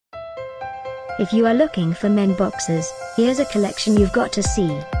If you are looking for men boxers, here's a collection you've got to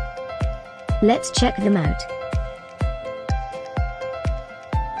see. Let's check them out.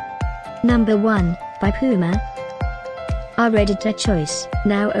 Number 1, by Puma. Our editor choice,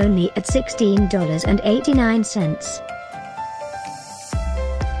 now only at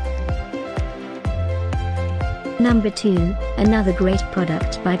 $16.89. Number 2, another great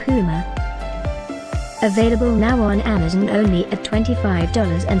product by Puma. Available now on Amazon only at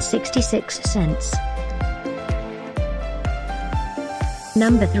 $25.66.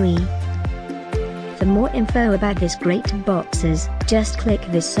 Number 3. For more info about this great boxers, just click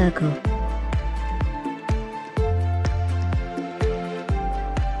this circle.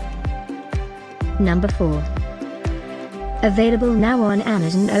 Number 4. Available now on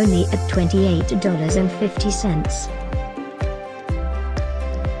Amazon only at $28.50.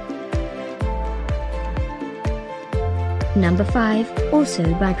 Number 5, also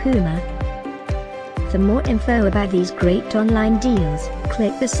by Puma. For more info about these great online deals,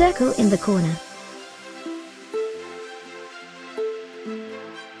 click the circle in the corner.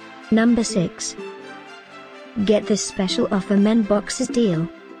 Number 6. Get this special offer men boxers deal.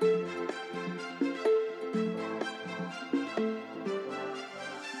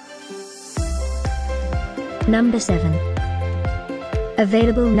 Number 7.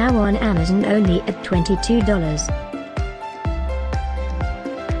 Available now on Amazon only at $22.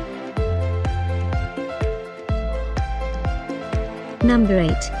 Number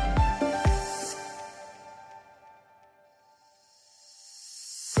 8.